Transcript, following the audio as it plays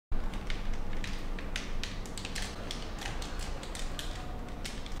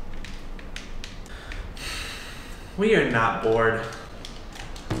We are not bored.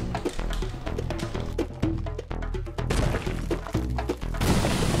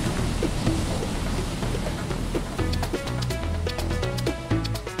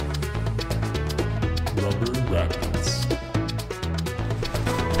 Rubber Rapids.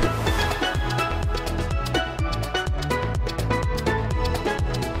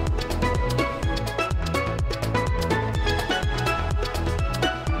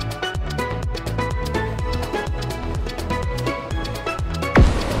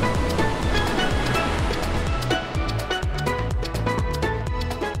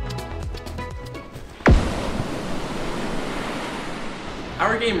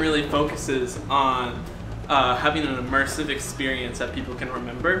 Our game really focuses on having an immersive experience that people can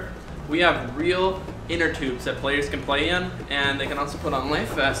remember. We have real inner tubes that players can play in, and they can also put on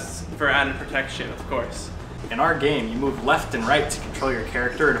life vests for added protection, of course. In our game, you move left and right to control your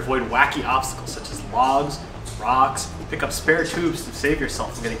character and avoid wacky obstacles such as logs, rocks, pick up spare tubes to save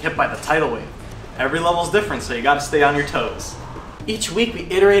yourself from getting hit by the tidal wave. Every level's different, so you gotta stay on your toes. Each week we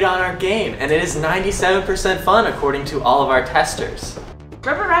iterate on our game, and it is 97% fun according to all of our testers.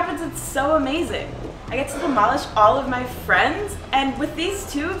 Rubber Rapids is so amazing. I get to demolish all of my friends, and with these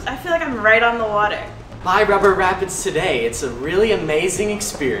tubes, I feel like I'm right on the water. Buy Rubber Rapids today. It's a really amazing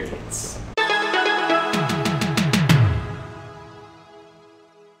experience.